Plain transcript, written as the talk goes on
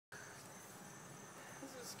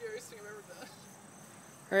scariest thing I've ever done.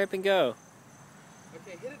 Hurry up and go.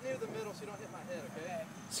 Okay, hit it near the middle so you don't hit my head, okay?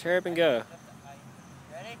 Just hurry up and go.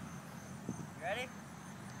 Ready? Ready?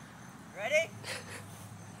 Ready?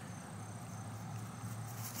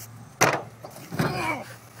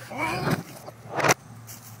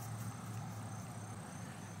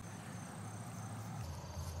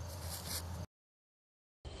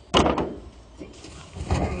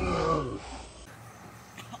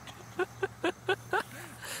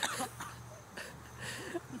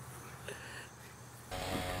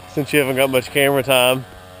 Since you haven't got much camera time,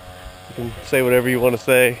 you can say whatever you want to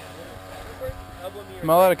say. Am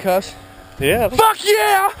I allowed to cuss? Yeah. Fuck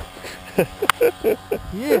yeah!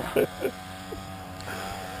 Yeah.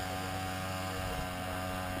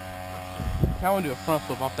 I want to do a front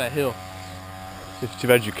flip off that hill. It's too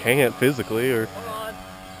bad you can't physically, or. Hold on.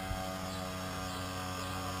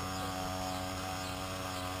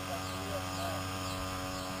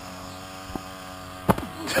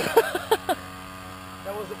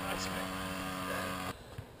 That wasn't nice, man.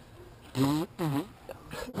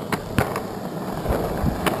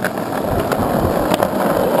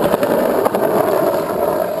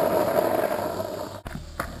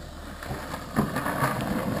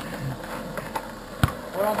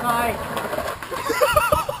 We're on high.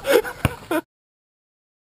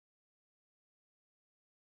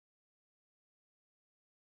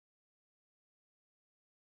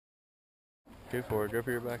 Go for it. Go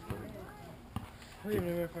for your back foot. You're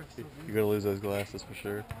gonna lose those glasses for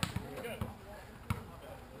sure.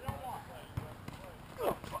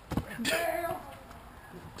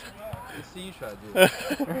 Let's see you try to do it.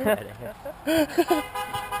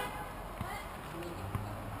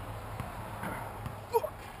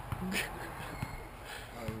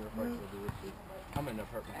 I'm gonna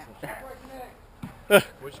hurt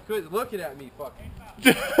myself. Which could looking at me, fucking.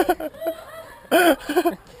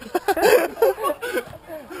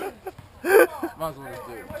 Might as well just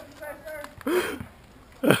do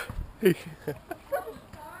it.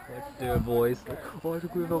 Let's do it, boys. Why did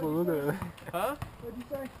we fucking look at it? Huh? What'd you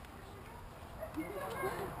say?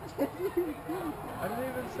 I didn't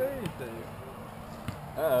even say anything.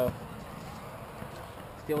 Uh-oh.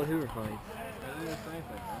 Steal a Hoover fight. I didn't even say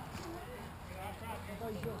anything, man.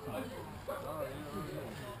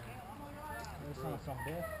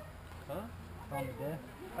 Huh? I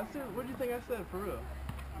said, what do you think I said for real?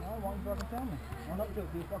 No, why don't you fucking tell me? Why not be a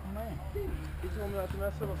fucking man? You told me not to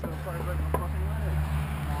mess up, I said I'm sorry about my fucking leg.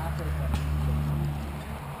 Nah, I said something.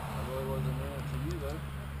 I really wasn't man to you though.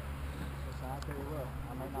 Listen, I'll tell you what,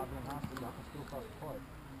 I may not be in hospital, I can still fuck apart.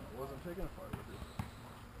 I wasn't picking a fight with you.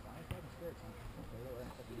 I ain't fucking scared, son. Okay, that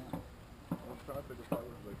ain't fucking now. I was trying to pick a fight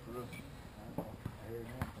with you, like for real. I hear it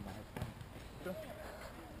now from my head phone. Okay.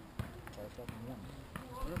 Try to fucking win.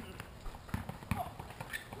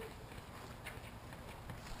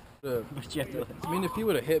 I mean, if he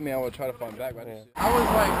would have hit me, I would try to fight back. But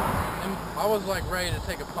I was like ready to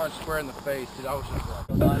take a punch square in the face, dude. I was just like,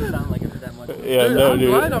 It sounded like it was that much. Yeah, dude, no, I'm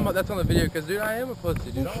dude. glad that's on the video, because dude, I am a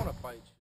pussy, dude. I want to fight you.